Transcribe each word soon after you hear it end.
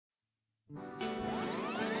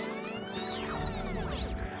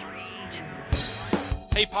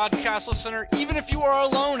Hey, podcast listener, even if you are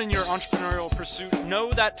alone in your entrepreneurial pursuit,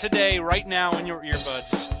 know that today, right now in your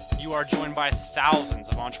earbuds, you are joined by thousands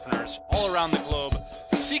of entrepreneurs all around the globe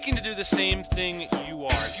seeking to do the same thing you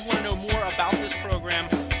are. If you want to know more about this program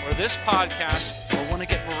or this podcast, or want to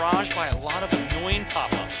get barraged by a lot of annoying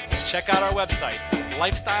pop-ups, check out our website,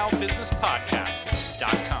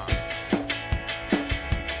 lifestylebusinesspodcast.com.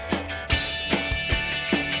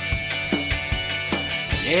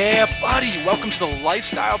 Yeah, buddy! Welcome to the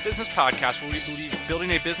Lifestyle Business Podcast, where we believe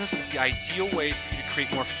building a business is the ideal way for you to create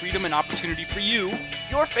more freedom and opportunity for you,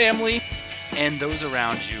 your family, and those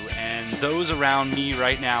around you. And those around me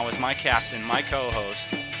right now is my captain, my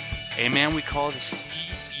co-host, a man we call the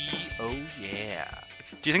CEO. Yeah.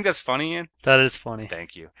 Do you think that's funny, Ian? That is funny.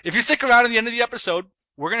 Thank you. If you stick around at the end of the episode,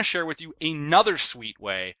 we're going to share with you another sweet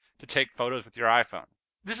way to take photos with your iPhone.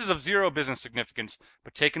 This is of zero business significance,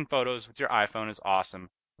 but taking photos with your iPhone is awesome.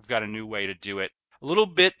 We've got a new way to do it. A little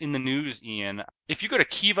bit in the news, Ian. If you go to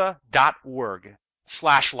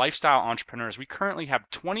kiva.org/lifestyle entrepreneurs, we currently have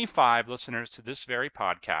 25 listeners to this very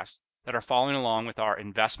podcast that are following along with our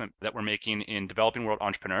investment that we're making in developing world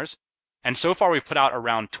entrepreneurs. And so far, we've put out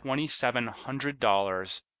around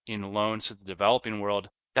 $2,700 in loans to the developing world.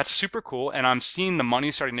 That's super cool. And I'm seeing the money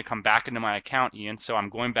starting to come back into my account, Ian. So I'm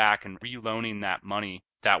going back and reloaning that money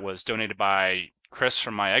that was donated by Chris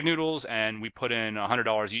from My Egg Noodles, and we put in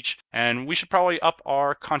 $100 each. And we should probably up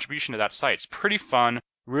our contribution to that site. It's pretty fun.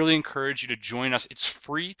 Really encourage you to join us. It's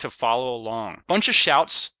free to follow along. Bunch of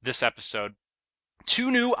shouts this episode.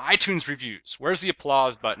 2 new iTunes reviews. Where's the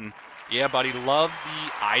applause button? Yeah, buddy. Love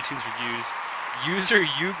the iTunes reviews. User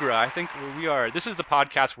Yugra, I think we are. This is the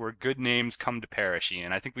podcast where good names come to perish,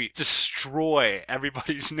 Ian. I think we destroy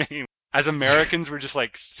everybody's name. As Americans, we're just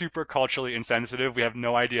like super culturally insensitive. We have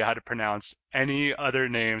no idea how to pronounce any other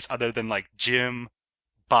names other than like Jim,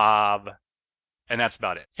 Bob, and that's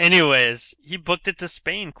about it. Anyways, he booked it to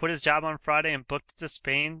Spain, quit his job on Friday and booked it to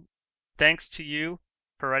Spain. Thanks to you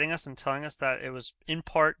for writing us and telling us that it was in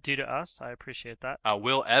part due to us. I appreciate that.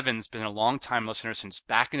 Will Evans, been a long-time listener since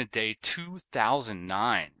back in the day,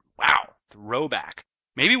 2009. Wow, throwback.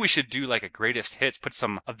 Maybe we should do like a greatest hits, put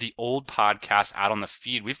some of the old podcasts out on the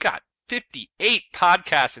feed. We've got 58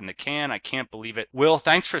 podcasts in the can. I can't believe it. Will,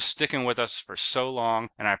 thanks for sticking with us for so long,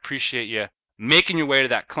 and I appreciate you making your way to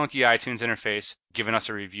that clunky iTunes interface, giving us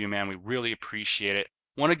a review, man. We really appreciate it.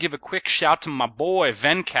 Want to give a quick shout to my boy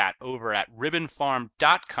Venkat over at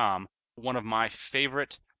ribbonfarm.com, one of my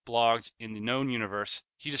favorite blogs in the known universe.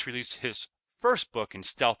 He just released his first book in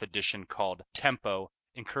stealth edition called Tempo.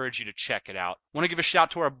 Encourage you to check it out. Want to give a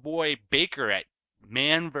shout to our boy Baker at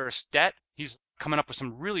Man vs. Debt. He's coming up with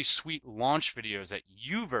some really sweet launch videos at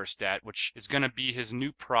You vs. Debt, which is going to be his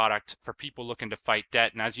new product for people looking to fight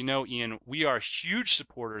debt. And as you know, Ian, we are huge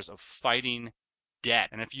supporters of fighting debt.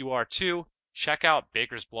 And if you are too, check out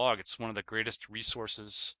Baker's blog. It's one of the greatest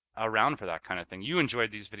resources around for that kind of thing. You enjoyed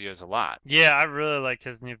these videos a lot. Yeah, I really liked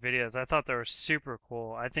his new videos. I thought they were super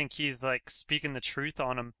cool. I think he's like speaking the truth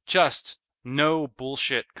on them. Just no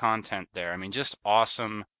bullshit content there. I mean, just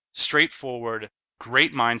awesome, straightforward,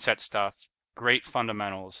 great mindset stuff. Great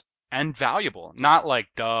fundamentals, and valuable. Not like,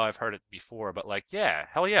 duh, I've heard it before, but like, yeah,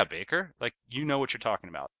 hell yeah, Baker. Like, you know what you're talking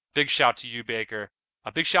about. Big shout to you, Baker.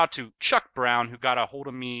 A big shout to Chuck Brown, who got a hold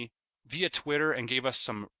of me via Twitter and gave us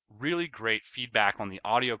some really great feedback on the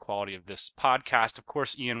audio quality of this podcast. Of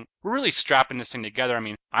course, Ian, we're really strapping this thing together. I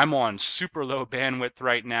mean, I'm on super low bandwidth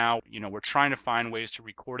right now. You know, we're trying to find ways to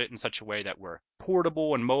record it in such a way that we're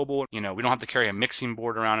portable and mobile. You know, we don't have to carry a mixing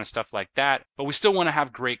board around and stuff like that, but we still want to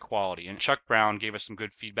have great quality. And Chuck Brown gave us some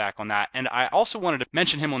good feedback on that. And I also wanted to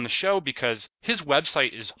mention him on the show because his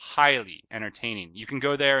website is highly entertaining. You can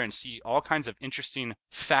go there and see all kinds of interesting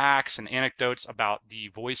facts and anecdotes about the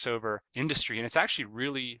voiceover industry. And it's actually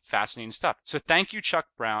really fascinating stuff. So thank you, Chuck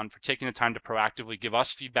Brown, for taking the time to proactively give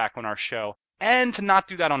us feedback on our show and to not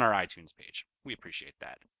do that on our iTunes page. We appreciate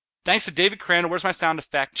that. Thanks to David Crandall, where's my sound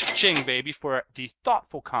effect? Cha-ching, baby, for the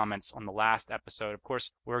thoughtful comments on the last episode. Of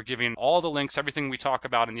course, we're giving all the links, everything we talk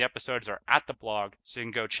about in the episodes are at the blog, so you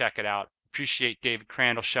can go check it out. Appreciate David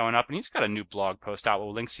Crandall showing up, and he's got a new blog post out.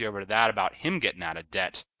 We'll link you over to that about him getting out of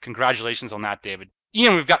debt. Congratulations on that, David.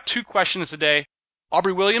 Ian, we've got 2 questions today.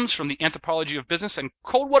 Aubrey Williams from the Anthropology of Business and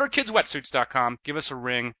ColdWaterKidsWetsuits.com. Give us a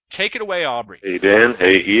ring. Take it away, Aubrey. Hey, Dan.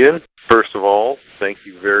 Hey, Ian. First of all, thank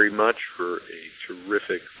you very much for a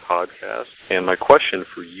terrific podcast. And my question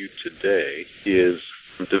for you today is,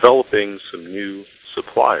 I'm developing some new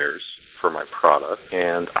suppliers for my product,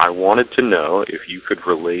 and I wanted to know if you could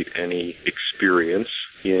relate any experience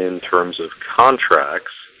in terms of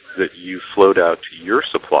contracts that you float out to your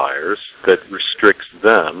suppliers that restricts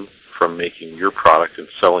them from making your product and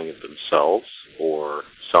selling it themselves or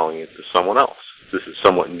selling it to someone else? This is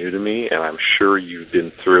somewhat new to me, and I'm sure you've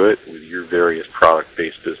been through it with your various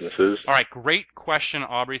product-based businesses. All right, great question,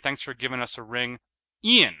 Aubrey. Thanks for giving us a ring.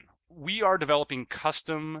 Ian, we are developing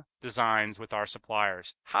custom designs with our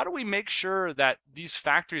suppliers. How do we make sure that these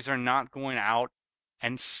factories are not going out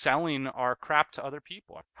and selling our crap to other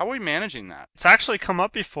people? How are we managing that? It's actually come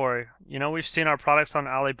up before. We've seen our products on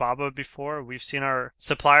Alibaba before. We've seen our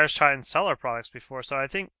suppliers try and sell our products before. So I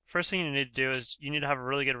think first thing you need to do is you need to have a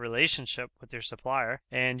really good relationship with your supplier,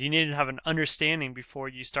 and you need to have an understanding before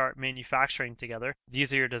you start manufacturing together.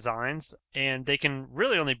 These are your designs, and they can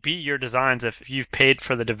really only be your designs if you've paid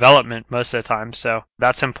for the development most of the time. So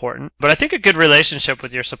that's important. But I think a good relationship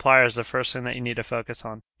with your supplier is the first thing that you need to focus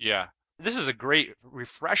on. Yeah. This is a great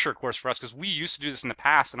refresher course for us because we used to do this in the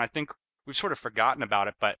past, and I think we've sort of forgotten about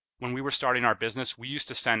it. But when we were starting our business, we used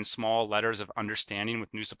to send small letters of understanding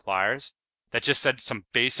with new suppliers that just said some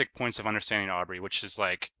basic points of understanding, Aubrey, which is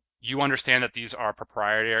like, you understand that these are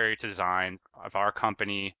proprietary designs of our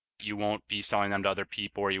company. You won't be selling them to other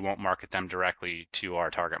people, or you won't market them directly to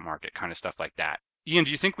our target market, kind of stuff like that. Ian,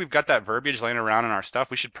 do you think we've got that verbiage laying around in our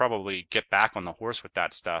stuff? We should probably get back on the horse with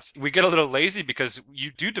that stuff. We get a little lazy because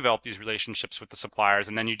you do develop these relationships with the suppliers,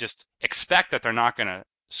 and then you just expect that they're not going to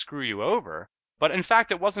screw you over. But in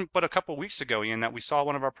fact, it wasn't but a couple of weeks ago, Ian, that we saw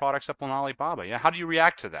one of our products up on Alibaba. Yeah, how do you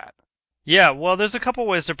react to that? Yeah, well, there's a couple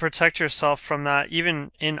ways to protect yourself from that,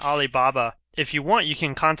 even in Alibaba. If you want, you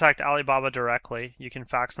can contact Alibaba directly. You can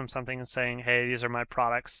fax them something and saying, hey, these are my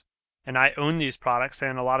products, and I own these products,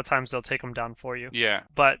 and a lot of times they'll take them down for you. Yeah.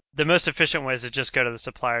 But the most efficient way is to just go to the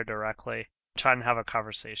supplier directly, try and have a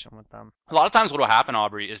conversation with them. A lot of times what will happen,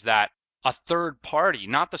 Aubrey, is that a third party,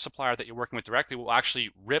 not the supplier that you're working with directly, will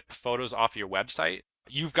actually rip photos off your website.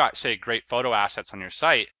 You've got, say, great photo assets on your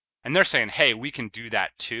site, and they're saying, hey, we can do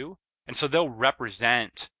that too. And so they'll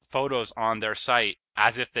represent photos on their site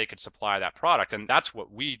as if they could supply that product. And that's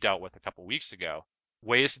what we dealt with a couple weeks ago.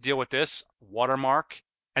 Ways to deal with this: watermark.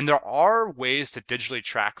 And there are ways to digitally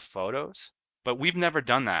track photos, but we've never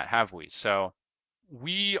done that, have we? So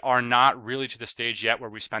we are not really to the stage yet where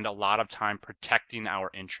we spend a lot of time protecting our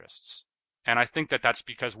interests. And I think that that's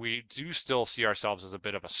because we do still see ourselves as a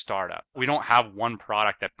bit of a startup. We don't have one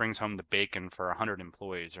product that brings home the bacon for 100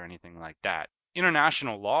 employees or anything like that.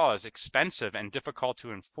 International law is expensive and difficult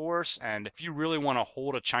to enforce, and if you really want to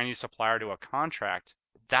hold a Chinese supplier to a contract,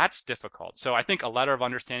 that's difficult. So I think a letter of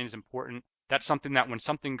understanding is important. That's something that when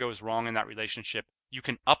something goes wrong in that relationship, you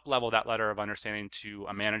can up-level that letter of understanding to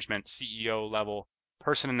a management, CEO level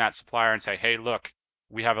person in that supplier and say, hey, look,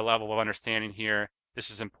 we have a level of understanding here. This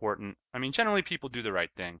is important. I mean, generally people do the right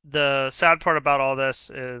thing. The sad part about all this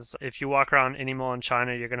is if you walk around any mall in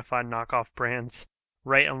China, you're going to find knockoff brands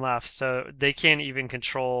right and left. So they can't even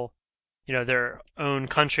control, their own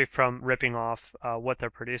country from ripping off what they're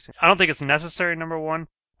producing. I don't think it's necessary, number one,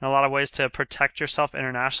 in a lot of ways to protect yourself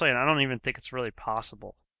internationally, and I don't even think it's really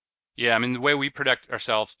possible. Yeah, I mean, the way we protect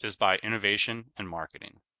ourselves is by innovation and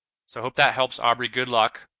marketing. So I hope that helps, Aubrey. Good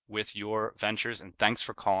luck with your ventures, and thanks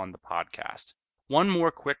for calling the podcast. One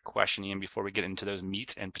more quick question, Ian, before we get into those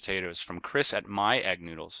meat and potatoes, from Chris at My Egg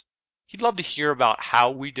Noodles. He'd love to hear about how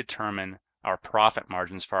we determine our profit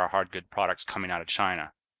margins for our hard good products coming out of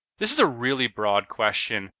China. This is a really broad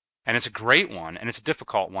question, and it's a great one, and it's a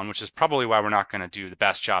difficult one, which is probably why we're not going to do the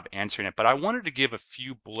best job answering it. But I wanted to give a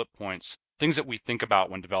few bullet points, things that we think about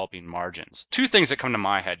when developing margins. Two things that come to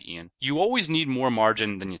my head, Ian. You always need more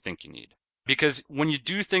margin than you think you need. Because when you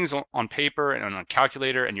do things on paper and on a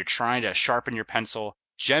calculator and you're trying to sharpen your pencil,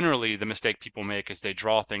 generally the mistake people make is they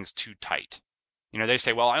draw things too tight. They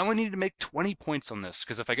say, well, I only need to make 20 points on this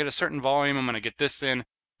because if I get a certain volume, I'm going to get this in.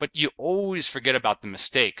 But you always forget about the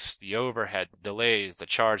mistakes, the overhead, the delays, the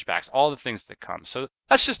chargebacks, all the things that come. So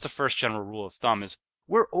that's just the first general rule of thumb is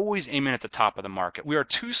we're always aiming at the top of the market. We are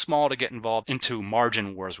too small to get involved into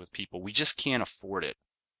margin wars with people. We just can't afford it.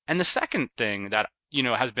 And the second thing that,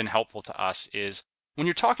 has been helpful to us is when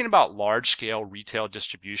you're talking about large scale retail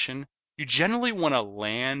distribution, you generally want to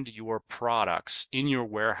land your products in your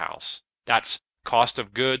warehouse. That's cost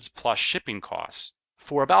of goods plus shipping costs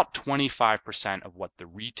for about 25% of what the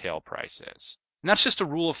retail price is. And that's just a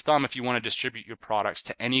rule of thumb if you want to distribute your products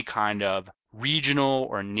to any kind of regional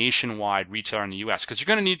or nationwide retailer in the US, because you're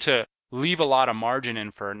going to need to leave a lot of margin in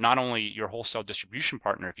for not only your wholesale distribution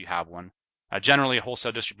partner if you have one. Generally,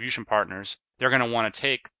 wholesale distribution partners, they're going to want to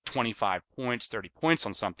take 25 points, 30 points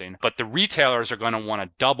on something, but the retailers are going to want to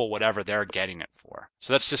double whatever they're getting it for.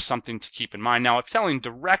 So that's just something to keep in mind. Now, if selling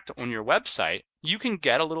direct on your website, you can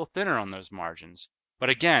get a little thinner on those margins. But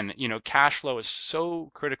again, cash flow is so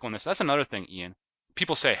critical in this. That's another thing, Ian.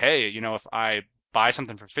 People say, hey, if I buy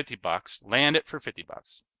something for $50, land it for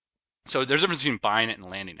 $50. So there's a difference between buying it and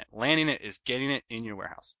landing it. Landing it is getting it in your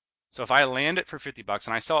warehouse. So if I land it for $50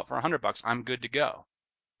 and I sell it for $100, I'm good to go.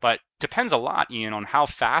 But depends a lot, Ian, on how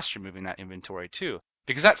fast you're moving that inventory too.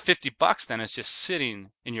 Because that $50 then is just sitting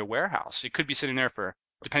in your warehouse. It could be sitting there for,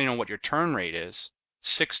 depending on what your turn rate is,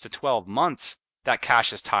 6 to 12 months. That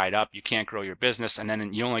cash is tied up. You can't grow your business, and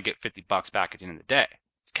then you only get $50 back at the end of the day.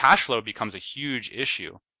 Cash flow becomes a huge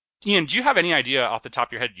issue. Ian, do you have any idea off the top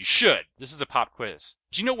of your head? You should. This is a pop quiz.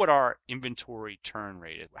 Do you know what our inventory turn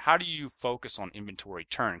rate is? How do you focus on inventory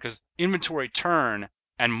turn? Because inventory turn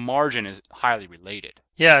and margin is highly related.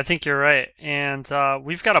 Yeah, I think you're right. And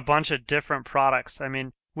we've got a bunch of different products. I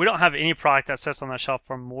mean, we don't have any product that sits on the shelf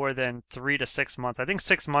for more than 3 to 6 months. I think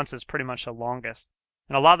 6 months is pretty much the longest.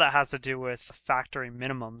 And a lot of that has to do with factory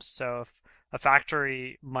minimums. So if a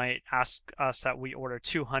factory might ask us that we order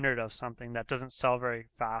 200 of something that doesn't sell very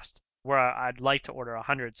fast, where I'd like to order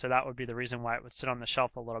 100, so that would be the reason why it would sit on the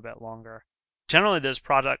shelf a little bit longer. Generally, those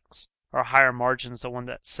products are higher margins, the one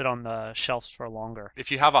that sit on the shelves for longer.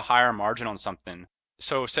 If you have a higher margin on something,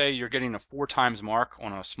 so say you're getting a 4 times mark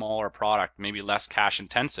on a smaller product, maybe less cash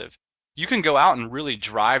intensive, you can go out and really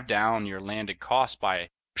drive down your landed cost by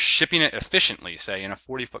shipping it efficiently, say in a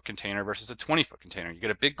 40-foot container versus a 20-foot container. You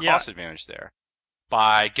get a big cost advantage there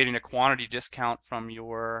by getting a quantity discount from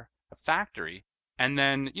your factory. And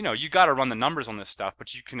then, you got to run the numbers on this stuff,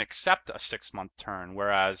 but you can accept a 6-month turn.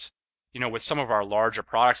 Whereas, with some of our larger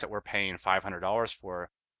products that we're paying $500 for,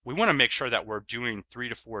 we want to make sure that we're doing 3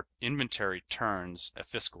 to 4 inventory turns a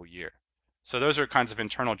fiscal year. So those are kinds of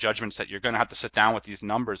internal judgments that you're going to have to sit down with these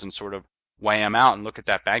numbers and sort of weigh them out and look at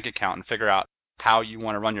that bank account and figure out how you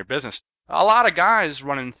want to run your business. A lot of guys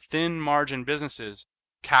running thin margin businesses,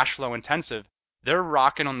 cash flow intensive, they're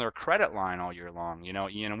rocking on their credit line all year long,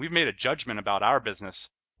 Ian, and we've made a judgment about our business.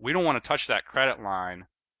 We don't want to touch that credit line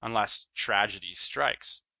unless tragedy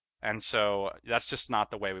strikes. And so that's just not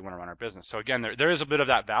the way we want to run our business. So again, there is a bit of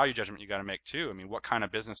that value judgment you got to make too. I mean, what kind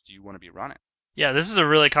of business do you want to be running? Yeah, this is a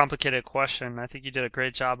really complicated question. I think you did a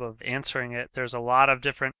great job of answering it. There's a lot of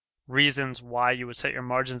different reasons why you would set your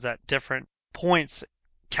margins at different points.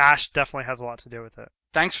 Cash definitely has a lot to do with it.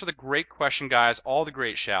 Thanks for the great question, guys. All the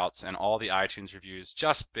great shouts and all the iTunes reviews.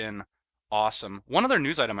 Just been awesome. One other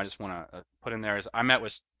news item I just want to put in there is I met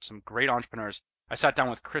with some great entrepreneurs. I sat down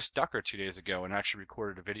with Chris Ducker 2 days ago and actually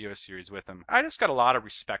recorded a video series with him. I just got a lot of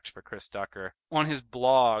respect for Chris Ducker. On his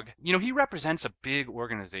blog, he represents a big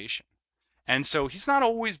organization. And so he's not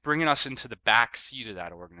always bringing us into the back seat of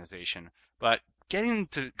that organization, but getting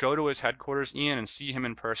to go to his headquarters, Ian, and see him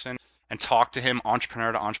in person and talk to him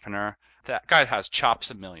entrepreneur to entrepreneur. That guy has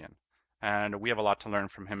chops a million, and we have a lot to learn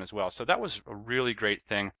from him as well. So that was a really great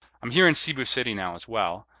thing. I'm here in Cebu City now as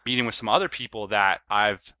well, meeting with some other people that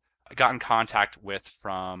I've got in contact with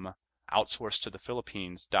from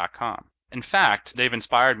outsourcetothephilippines.com. In fact, they've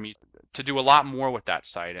inspired me to do a lot more with that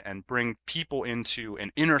site and bring people into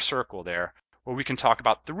an inner circle there where we can talk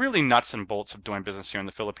about the really nuts and bolts of doing business here in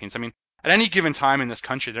the Philippines. I mean, at any given time in this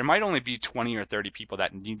country, there might only be 20 or 30 people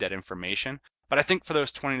that need that information. But I think for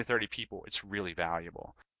those 20 to 30 people, it's really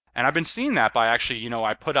valuable. And I've been seeing that by actually,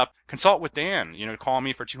 I put up, consult with Dan, call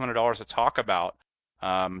me for $200 to talk about,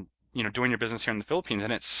 doing your business here in the Philippines.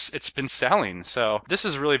 And it's been selling. So this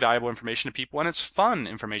is really valuable information to people. And it's fun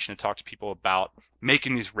information to talk to people about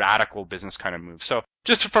making these radical business kind of moves. So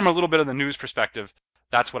just from a little bit of the news perspective,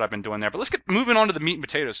 that's what I've been doing there. But let's get moving on to the meat and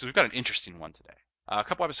potatoes. So we've got an interesting one today. A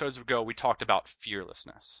couple episodes ago, we talked about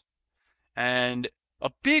fearlessness. And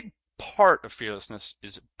a big part of fearlessness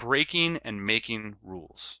is breaking and making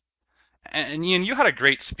rules. And Ian, you had a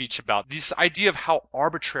great speech about this idea of how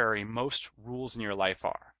arbitrary most rules in your life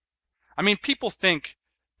are. I mean, people think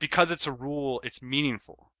because it's a rule, it's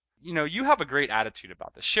meaningful. You have a great attitude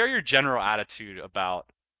about this. Share your general attitude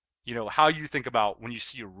about how you think about when you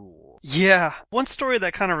see a rule. Yeah. One story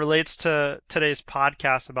that kind of relates to today's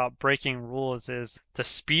podcast about breaking rules is the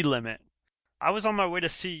speed limit. I was on my way to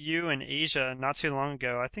see you in Asia not too long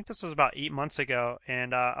ago. I think this was about 8 months ago,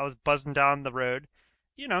 and I was buzzing down the road,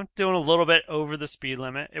 doing a little bit over the speed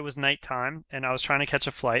limit. It was nighttime, and I was trying to catch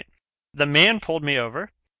a flight. The man pulled me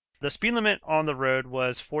over. The speed limit on the road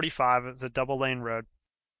was 45. It was a double-lane road.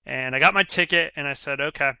 And I got my ticket, and I said,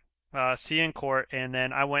 okay, see you in court, and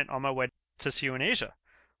then I went on my way to see you in Asia.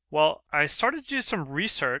 Well, I started to do some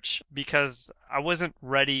research because I wasn't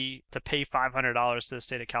ready to pay $500 to the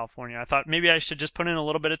state of California. I thought maybe I should just put in a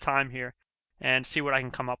little bit of time here and see what I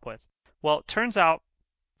can come up with. Well, it turns out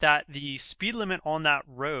that the speed limit on that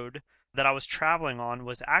road that I was traveling on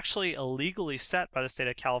was actually illegally set by the state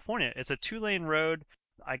of California. It's a 2-lane road.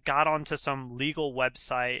 I got onto some legal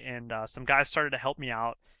website and some guys started to help me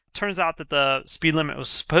out. Turns out that the speed limit was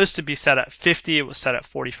supposed to be set at 50. It was set at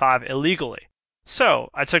 45 illegally. So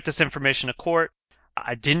I took this information to court.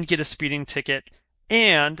 I didn't get a speeding ticket.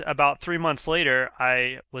 And about 3 months later,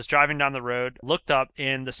 I was driving down the road, looked up,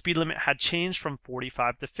 and the speed limit had changed from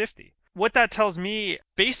 45 to 50. What that tells me,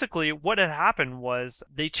 basically, what had happened was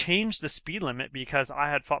they changed the speed limit because I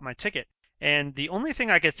had fought my ticket. And the only thing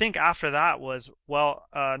I could think after that was, well,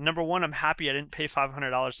 number one, I'm happy I didn't pay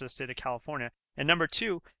 $500 to the state of California. And number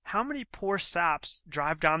two, how many poor saps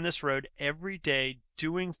drive down this road every day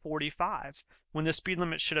doing 45 when the speed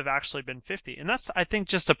limit should have actually been 50? And that's, I think,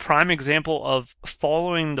 just a prime example of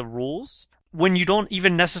following the rules when you don't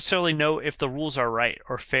even necessarily know if the rules are right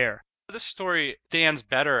or fair. This story stands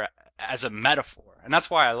better as a metaphor, and that's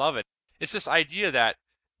why I love it. It's this idea that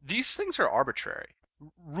these things are arbitrary.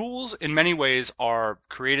 Rules, in many ways, are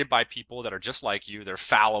created by people that are just like you. They're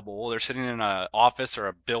fallible. They're sitting in an office or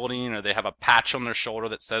a building, or they have a patch on their shoulder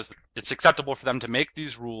that says it's acceptable for them to make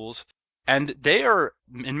these rules. And they are,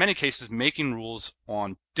 in many cases, making rules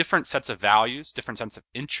on different sets of values, different sets of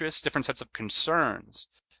interests, different sets of concerns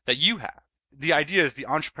that you have. The idea is the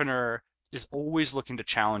entrepreneur is always looking to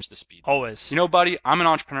challenge the speed. Always. You know, buddy, I'm an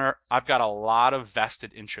entrepreneur. I've got a lot of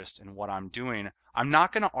vested interest in what I'm doing. I'm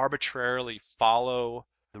not going to arbitrarily follow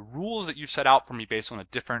the rules that you've set out for me based on a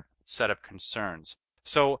different set of concerns.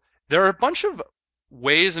 So there are a bunch of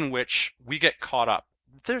ways in which we get caught up.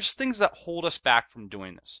 There's things that hold us back from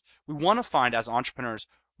doing this. We want to find, as entrepreneurs,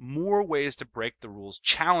 more ways to break the rules,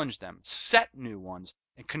 challenge them, set new ones,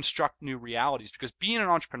 and construct new realities, because being an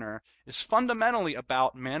entrepreneur is fundamentally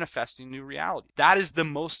about manifesting new reality. That is the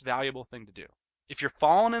most valuable thing to do. If you're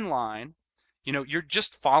falling in line, you're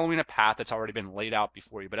just following a path that's already been laid out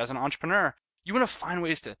before you. But as an entrepreneur, you want to find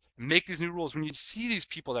ways to make these new rules. When you see these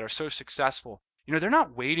people that are so successful, they're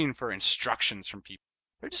not waiting for instructions from people.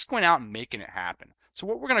 They're just going out and making it happen. So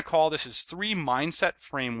what we're going to call this is 3 mindset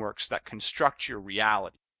frameworks that construct your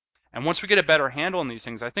reality. And once we get a better handle on these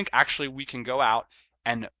things, I think actually we can go out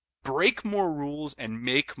and break more rules and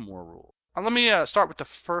make more rules. Now, let me start with the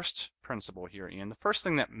first principle here, Ian. The first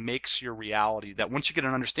thing that makes your reality, that once you get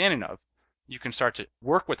an understanding of, you can start to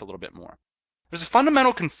work with a little bit more. There's a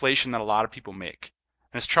fundamental conflation that a lot of people make,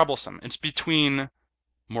 and it's troublesome. It's between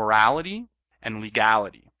morality and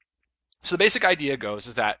legality. So the basic idea goes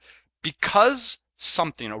is that because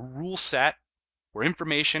something, a rule set or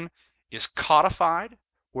information, is codified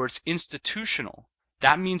or it's institutional,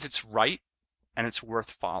 that means it's right and it's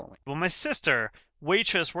worth following. Well, my sister,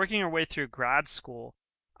 waitress, working her way through grad school,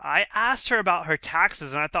 I asked her about her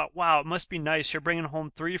taxes, and I thought, wow, it must be nice. You're bringing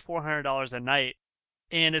home $300-400 a night,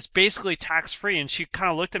 and it's basically tax-free. And she kind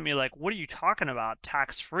of looked at me like, what are you talking about,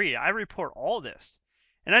 tax-free? I report all this.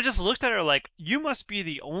 And I just looked at her like, you must be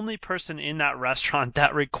the only person in that restaurant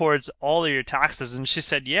that records all of your taxes. And she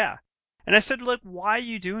said, yeah. And I said, look, why are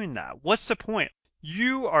you doing that? What's the point?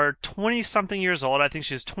 You are 20-something years old. I think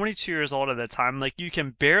she was 22 years old at the time. Like, you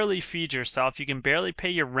can barely feed yourself. You can barely pay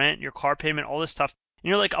your rent, your car payment, all this stuff. And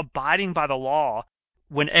you're, like, abiding by the law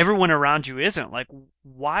when everyone around you isn't. Like,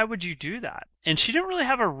 why would you do that? And she didn't really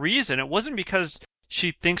have a reason. It wasn't because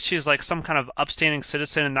she thinks she's, like, some kind of upstanding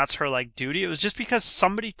citizen and that's her, like, duty. It was just because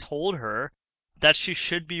somebody told her that she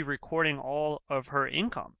should be recording all of her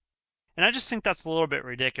income. And I just think that's a little bit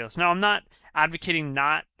ridiculous. Now, I'm not advocating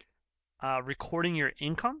not recording your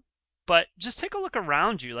income, but just take a look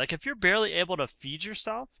around you. Like, if you're barely able to feed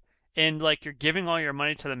yourself and like you're giving all your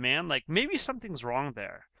money to the man, like maybe something's wrong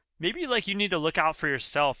there. Maybe like you need to look out for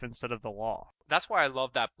yourself instead of the law. That's why I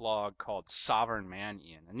love that blog called Sovereign Man,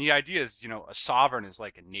 Ian. And the idea is, a sovereign is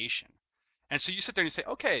like a nation. And so you sit there and you say,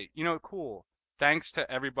 okay, cool. Thanks to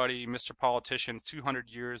everybody, Mr. Politicians, 200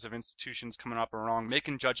 years of institutions coming up and wrong,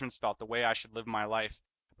 making judgments about the way I should live my life.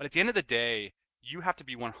 But at the end of the day, you have to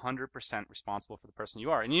be 100% responsible for the person you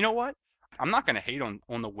are. And you know what? I'm not going to hate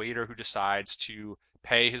on the waiter who decides to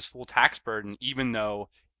pay his full tax burden, even though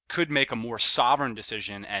could make a more sovereign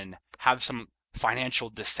decision and have some financial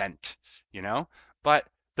dissent, But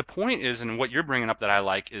the point is, and what you're bringing up that I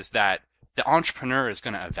like, is that the entrepreneur is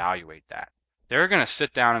going to evaluate that. They're going to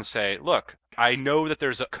sit down and say, look, I know that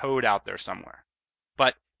there's a code out there somewhere,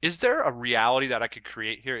 but is there a reality that I could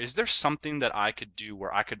create here? Is there something that I could do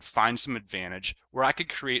where I could find some advantage, where I could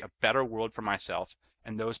create a better world for myself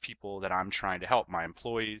and those people that I'm trying to help, my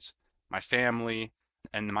employees, my family,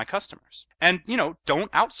 and my customers? And,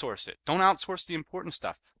 don't outsource it. Don't outsource the important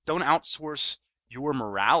stuff. Don't outsource your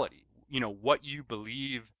morality, what you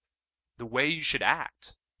believe, the way you should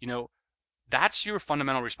act. That's your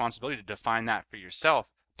fundamental responsibility to define that for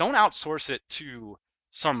yourself. Don't outsource it to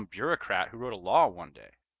some bureaucrat who wrote a law one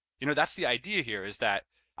day. That's the idea here, is that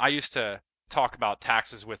I used to talk about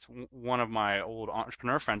taxes with one of my old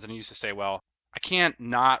entrepreneur friends, and he used to say, well, I can't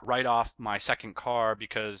not write off my second car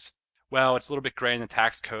because, well, it's a little bit gray in the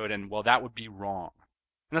tax code, and, well, that would be wrong.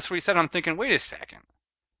 And that's what he said. I'm thinking, wait a second.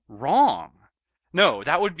 Wrong? No,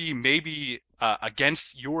 that would be maybe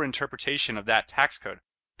against your interpretation of that tax code.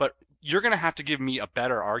 But you're going to have to give me a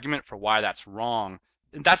better argument for why that's wrong.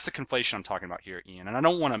 And that's the conflation I'm talking about here, Ian. And I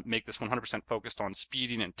don't want to make this 100% focused on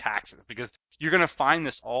speeding and taxes, because you're going to find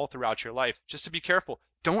this all throughout your life. Just to be careful,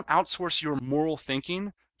 don't outsource your moral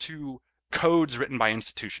thinking to codes written by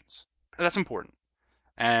institutions. That's important.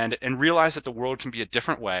 And realize that the world can be a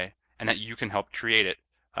different way, and that you can help create it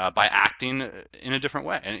by acting in a different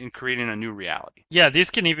way and in creating a new reality. Yeah, these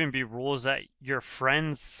can even be rules that your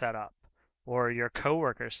friends set up or your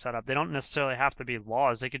coworkers set up. They don't necessarily have to be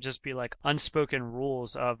laws. They could just be like unspoken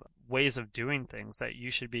rules of ways of doing things that you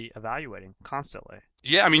should be evaluating constantly.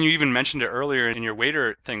 Yeah, I mean, you even mentioned it earlier in your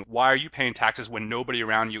waiter thing. Why are you paying taxes when nobody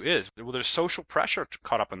around you is? Well, there's social pressure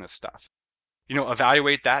caught up in this stuff.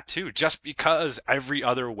 Evaluate that too. Just because every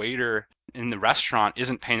other waiter in the restaurant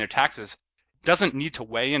isn't paying their taxes doesn't need to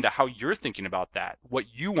weigh into how you're thinking about that, what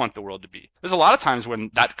you want the world to be. There's a lot of times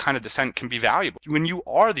when that kind of dissent can be valuable. When you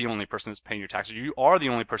are the only person that's paying your taxes, you are the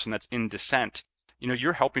only person that's in dissent,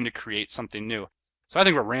 you're helping to create something new. So I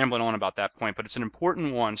think we're rambling on about that point, but it's an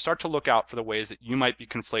important one. Start to look out for the ways that you might be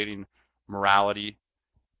conflating morality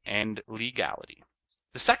and legality.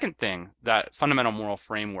 The second thing, that fundamental moral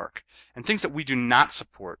framework, and things that we do not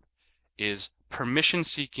support, is permission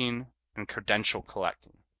seeking and credential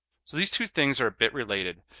collecting. So these two things are a bit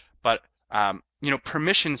related, but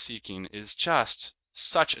permission seeking is just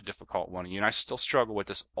such a difficult one. I still struggle with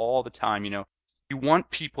this all the time. You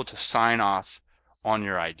want people to sign off on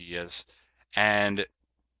your ideas. And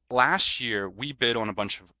last year we bid on a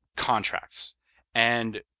bunch of contracts,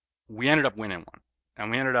 and we ended up winning one,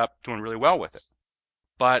 and we ended up doing really well with it.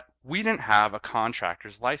 But we didn't have a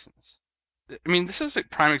contractor's license. I mean, this is a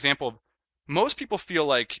prime example of most people feel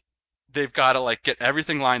like they've got to get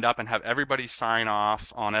everything lined up and have everybody sign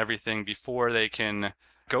off on everything before they can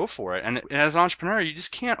go for it. And as an entrepreneur, you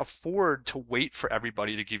just can't afford to wait for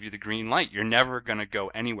everybody to give you the green light. You're never going to go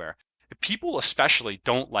anywhere. People especially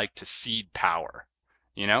don't like to cede power.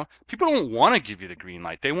 People don't want to give you the green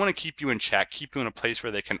light. They want to keep you in check, keep you in a place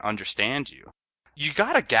where they can understand you. You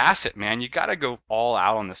got to gas it, man. You got to go all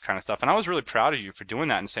out on this kind of stuff. And I was really proud of you for doing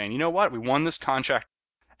that and saying, you know what? We won this contract.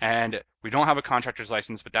 And we don't have a contractor's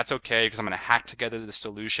license, but that's okay because I'm going to hack together the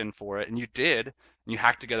solution for it. And you did. And you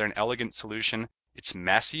hacked together an elegant solution. It's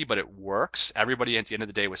messy, but it works. Everybody at the end of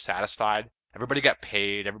the day was satisfied. Everybody got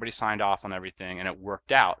paid. Everybody signed off on everything, and it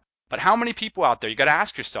worked out. But how many people out there, you got to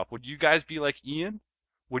ask yourself, would you guys be like Ian?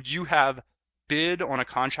 Would you have bid on a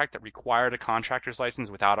contract that required a contractor's license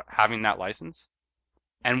without having that license?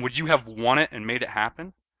 And would you have won it and made it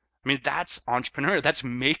happen? I mean, that's entrepreneurial. That's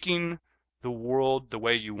making the world the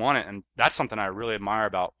way you want it, and that's something I really admire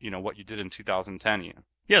about what you did in 2010, Ian.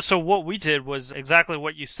 Yeah, so what we did was exactly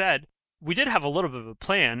what you said. We did have a little bit of a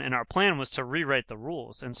plan, and our plan was to rewrite the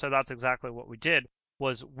rules, and so that's exactly what we did.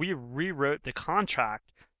 Was we rewrote the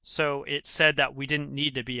contract so it said that we didn't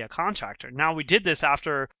need to be a contractor. Now, we did this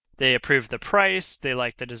after they approved the price, they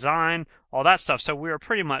liked the design, all that stuff, so we were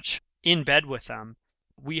pretty much in bed with them.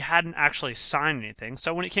 We hadn't actually signed anything,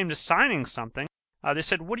 so when it came to signing something, they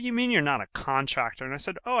said, what do you mean you're not a contractor? And I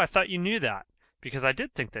said, oh, I thought you knew that, because I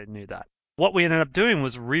did think they knew that. What we ended up doing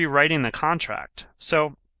was rewriting the contract.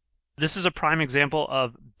 So this is a prime example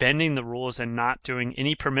of bending the rules and not doing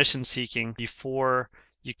any permission seeking before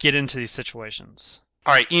you get into these situations.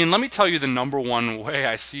 All right, Ian, let me tell you the number one way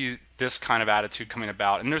I see this kind of attitude coming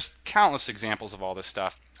about. And there's countless examples of all this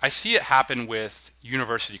stuff. I see it happen with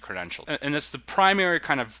university credentials. And it's the primary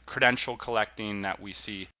kind of credential collecting that we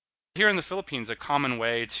see. Here in the Philippines, a common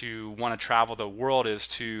way to want to travel the world is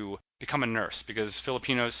to become a nurse, because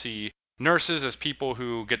Filipinos see nurses as people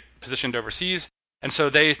who get positioned overseas. And so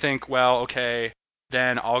they think, well, okay,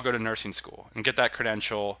 then I'll go to nursing school and get that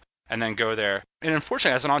credential and then go there. And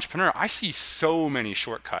unfortunately, as an entrepreneur, I see so many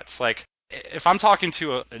shortcuts. Like, if I'm talking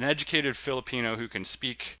to an educated Filipino who can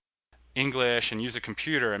speak English and use a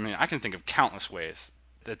computer, I mean, I can think of countless ways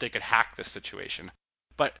that they could hack this situation.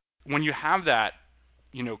 But when you have that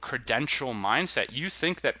credential mindset, you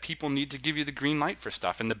think that people need to give you the green light for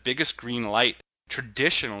stuff. And the biggest green light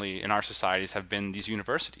traditionally in our societies have been these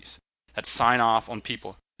universities that sign off on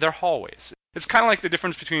people. They're hallways. It's kind of like the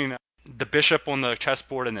difference between the bishop on the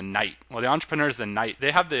chessboard and the knight. Well, the entrepreneur is the knight.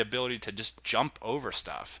 They have the ability to just jump over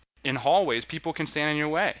stuff. in hallways, people can stand in your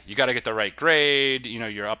way. You got to get the right grade.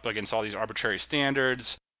 You're up against all these arbitrary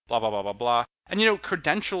standards, blah, blah, blah, blah, blah. And,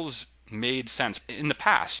 credentials made sense in the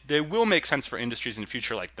past. They will make sense for industries in the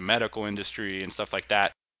future, like the medical industry and stuff like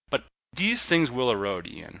that. But these things will erode,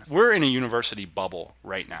 Ian. We're in a university bubble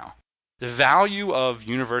right now. The value of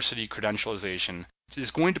university credentialization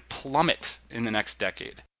is going to plummet in the next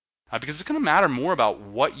decade. Because it's going to matter more about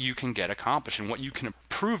what you can get accomplished and what you can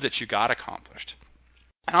prove that you got accomplished.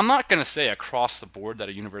 And I'm not going to say across the board that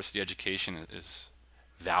a university education is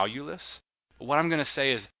valueless. But what I'm going to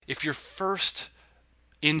say is if your first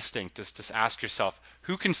instinct is to ask yourself,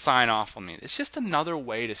 who can sign off on me? It's just another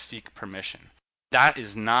way to seek permission. That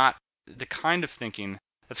is not the kind of thinking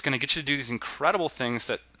that's going to get you to do these incredible things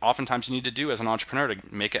that oftentimes you need to do as an entrepreneur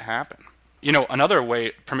to make it happen. Another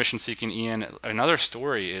way permission seeking, Ian, another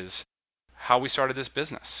story is how we started this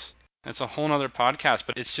business. It's a whole nother podcast,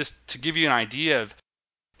 but it's just to give you an idea of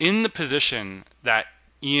in the position that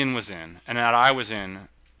Ian was in and that I was in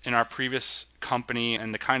our previous company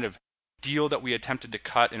and the kind of deal that we attempted to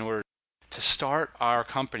cut in order to start our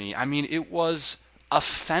company. I mean, it was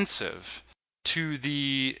offensive to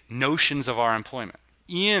the notions of our employment.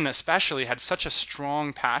 Ian especially had such a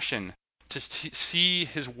strong passion to see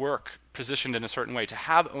his work positioned in a certain way, to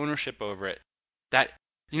have ownership over it, that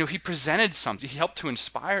he presented something, he helped to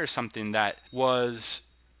inspire something that was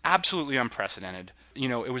absolutely unprecedented.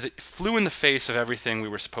 It flew in the face of everything we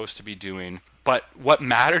were supposed to be doing, but what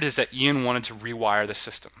mattered is that Ian wanted to rewire the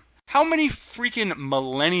system. How many freaking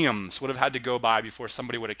millenniums would have had to go by before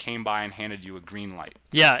somebody would have came by and handed you a green light?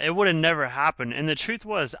 Yeah, it would have never happened. And the truth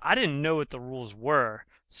was, I didn't know what the rules were.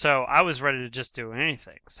 So I was ready to just do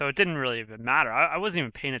anything. So it didn't really even matter. I wasn't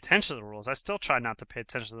even paying attention to the rules. I still try not to pay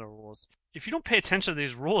attention to the rules. If you don't pay attention to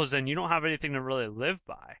these rules, then you don't have anything to really live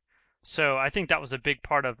by. So I think that was a big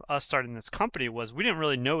part of us starting this company was we didn't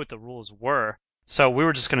really know what the rules were. So we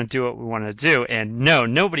were just going to do what we wanted to do. And no,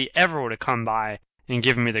 nobody ever would have come by and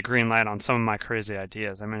given me the green light on some of my crazy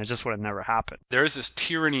ideas. I mean, it just would have never happened. There is this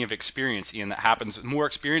tyranny of experience, Ian, that happens. More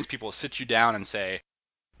experienced people sit you down and say,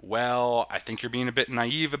 well, I think you're being a bit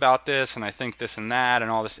naive about this, and I think this and that, and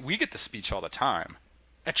all this. We get the speech all the time.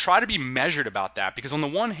 I try to be measured about that because on the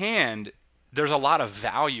one hand, there's a lot of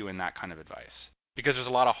value in that kind of advice because there's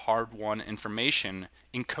a lot of hard-won information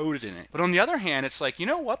encoded in it. But on the other hand, it's like, you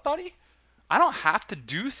know what, buddy? I don't have to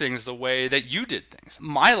do things the way that you did things.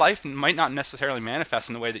 My life might not necessarily manifest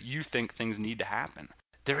in the way that you think things need to happen.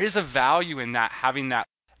 There is a value in that, having that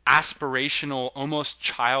aspirational, almost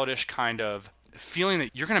childish kind of feeling that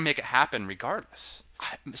you're going to make it happen regardless.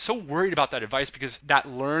 I'm so worried about that advice because that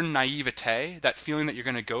learned naivete, that feeling that you're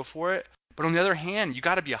going to go for it. But on the other hand, you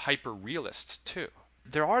got to be a hyper realist too.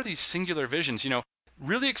 There are these singular visions.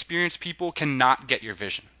 Really experienced people cannot get your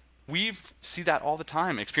vision. We see that all the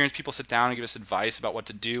time. Experienced people sit down and give us advice about what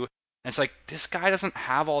to do. And it's like, this guy doesn't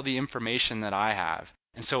have all the information that I have.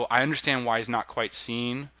 And so I understand why he's not quite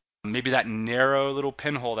seen maybe that narrow little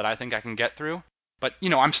pinhole that I think I can get through. But,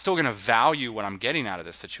 I'm still going to value what I'm getting out of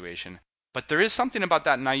this situation. But there is something about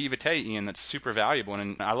that naivete, Ian, that's super valuable.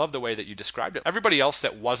 And I love the way that you described it. Everybody else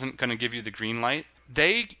that wasn't going to give you the green light,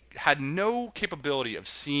 they had no capability of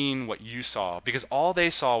seeing what you saw because all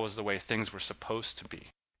they saw was the way things were supposed to be.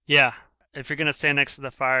 Yeah. If you're going to stand next to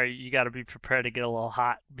the fire, you got to be prepared to get a little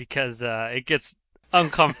hot because it gets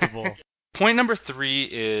uncomfortable. Point number 3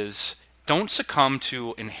 is don't succumb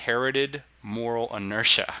to inherited moral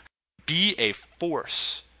inertia. Be a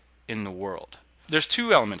force in the world. There's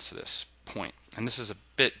 2 elements to this point, and this is a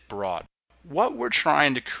bit broad. What we're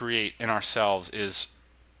trying to create in ourselves is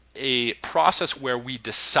a process where we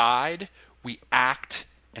decide, we act,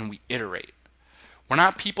 and we iterate. We're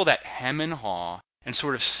not people that hem and haw and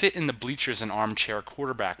sort of sit in the bleachers and armchair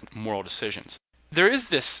quarterback moral decisions. There is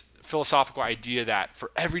this philosophical idea that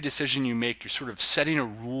for every decision you make, you're sort of setting a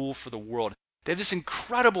rule for the world. They have this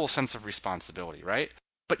incredible sense of responsibility, right?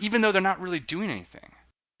 But even though they're not really doing anything.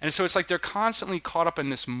 And so it's like they're constantly caught up in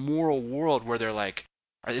this moral world where they're like,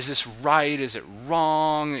 is this right? Is it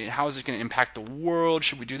wrong? How is it going to impact the world?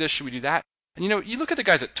 Should we do this? Should we do that? And you look at the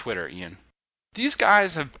guys at Twitter, Ian. These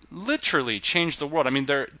guys have literally changed the world. I mean,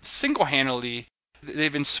 they're single-handedly,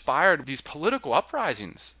 they've inspired these political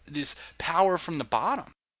uprisings, this power from the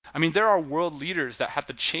bottom. I mean, there are world leaders that have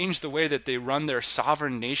to change the way that they run their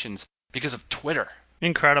sovereign nations because of Twitter.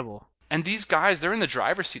 Incredible. And these guys, they're in the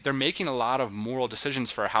driver's seat. They're making a lot of moral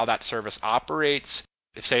decisions for how that service operates.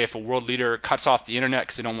 If a world leader cuts off the internet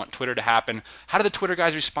because they don't want Twitter to happen, how do the Twitter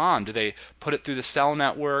guys respond? Do they put it through the cell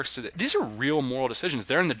networks? These are real moral decisions.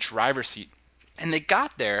 They're in the driver's seat. And they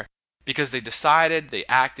got there because they decided, they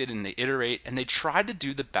acted, and they iterate, and they tried to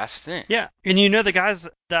do the best thing. Yeah, and you know the guys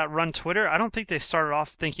that run Twitter, I don't think they started off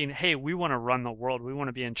thinking, hey, we want to run the world. We want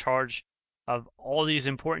to be in charge of all these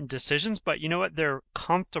important decisions. But you know what? They're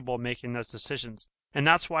comfortable making those decisions. And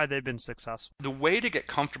that's why they've been successful. The way to get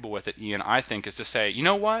comfortable with it, Ian, I think, is to say, you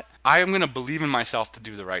know what? I am going to believe in myself to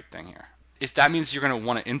do the right thing here. If that means you're going to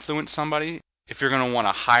want to influence somebody, if you're going to want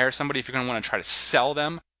to hire somebody, if you're going to want to try to sell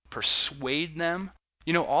them, persuade them,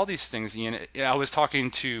 you know, all these things, Ian. I was talking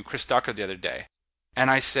to Chris Ducker the other day, and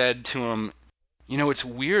I said to him, you know, it's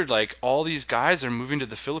weird, like, all these guys are moving to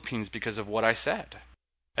the Philippines because of what I said.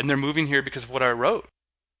 And they're moving here because of what I wrote.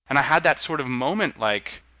 And I had that sort of moment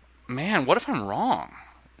like, man, what if I'm wrong?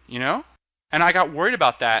 You know? And I got worried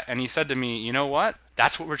about that, and he said to me, you know what?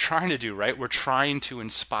 That's what we're trying to do, right? We're trying to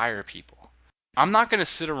inspire people. I'm not going to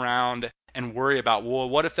sit around and worry about, well,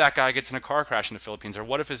 what if that guy gets in a car crash in the Philippines? Or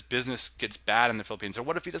what if his business gets bad in the Philippines? Or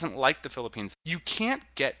what if he doesn't like the Philippines? You can't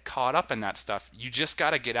get caught up in that stuff. You just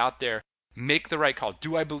got to get out there, make the right call.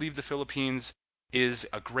 Do I believe the Philippines is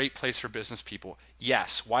a great place for business people?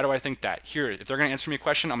 Yes. Why do I think that? Here, if they're going to answer me a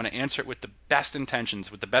question, I'm going to answer it with the best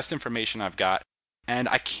intentions, with the best information I've got. And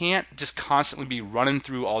I can't just constantly be running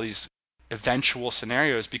through all these eventual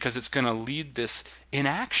scenarios because it's going to lead this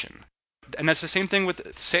inaction. And that's the same thing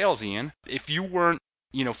with sales, Ian. If you weren't,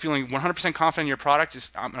 feeling 100% confident in your product,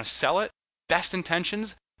 just I'm going to sell it, best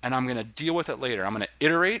intentions, and I'm going to deal with it later. I'm going to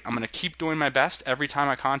iterate. I'm going to keep doing my best every time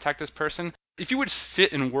I contact this person. If you would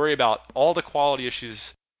sit and worry about all the quality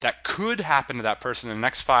issues that could happen to that person in the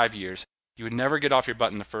next 5 years, you would never get off your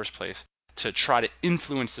butt in the first place to try to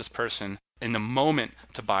influence this person in the moment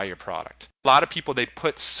to buy your product. A lot of people, they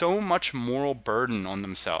put so much moral burden on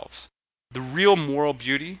themselves. The real moral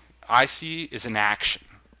beauty I see is in action.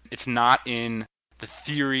 It's not in the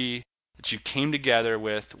theory that you came together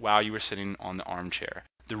with while you were sitting on the armchair.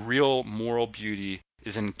 The real moral beauty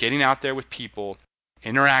is in getting out there with people,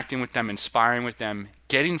 interacting with them, inspiring with them,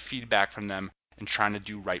 getting feedback from them, and trying to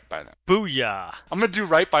do right by them. Booyah. I'm going to do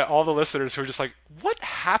right by all the listeners who are just like, what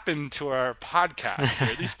happened to our podcast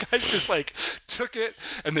here? These guys just took it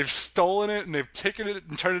and they've stolen it and they've taken it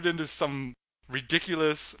and turned it into some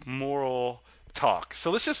ridiculous moral talk. So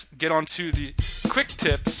let's just get on to the quick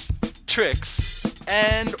tips, tricks,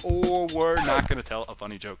 or we're not going to tell a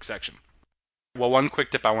funny joke section. Well, one quick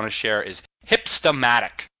tip I want to share is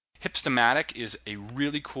Hipstamatic. Hipstamatic is a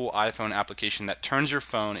really cool iPhone application that turns your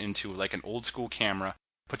phone into like an old school camera,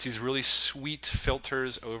 puts these really sweet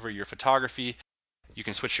filters over your photography. You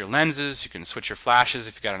can switch your lenses, you can switch your flashes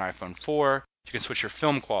if you got an iPhone 4, you can switch your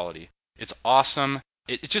film quality. It's awesome.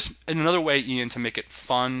 It's just another way, Ian, to make it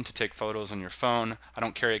fun to take photos on your phone. I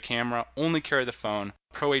don't carry a camera, only carry the phone.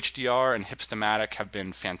 Pro HDR and Hipstamatic have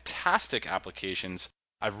been fantastic applications.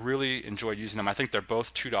 I've really enjoyed using them. I think they're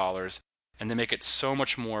both $2. And they make it so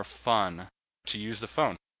much more fun to use the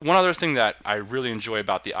phone. One other thing that I really enjoy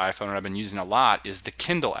about the iPhone and I've been using a lot is the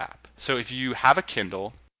Kindle app. So if you have a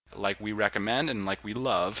Kindle, like we recommend and like we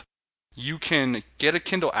love, you can get a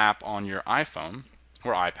Kindle app on your iPhone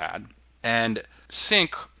or iPad and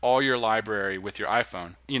sync all your library with your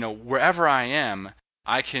iPhone. Wherever I am,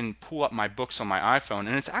 I can pull up my books on my iPhone,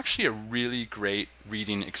 and it's actually a really great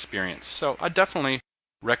reading experience. So I definitely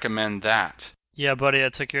recommend that. Yeah, buddy, I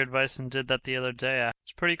took your advice and did that the other day.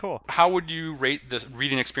 It's pretty cool. How would you rate the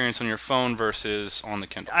reading experience on your phone versus on the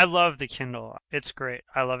Kindle? I love the Kindle. It's great.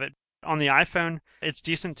 I love it. On the iPhone, it's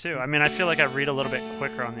decent too. I mean, I feel like I read a little bit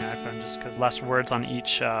quicker on the iPhone just because less words on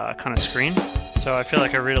each kind of screen. So I feel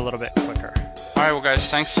like I read a little bit quicker. All right, well, guys,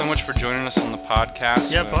 thanks so much for joining us on the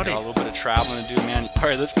podcast. Yeah, buddy. Got a little bit of traveling to do, man. All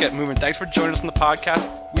right, let's get moving. Thanks for joining us on the podcast.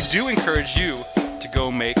 We do encourage you to go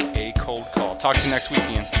make a cold call. Talk to you next week,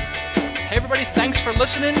 Ian. Hey everybody, thanks for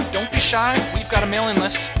listening. Don't be shy. We've got a mailing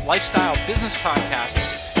list,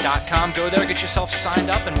 lifestylebusinesspodcast.com. Go there, get yourself signed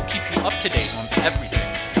up, and we'll keep you up to date on everything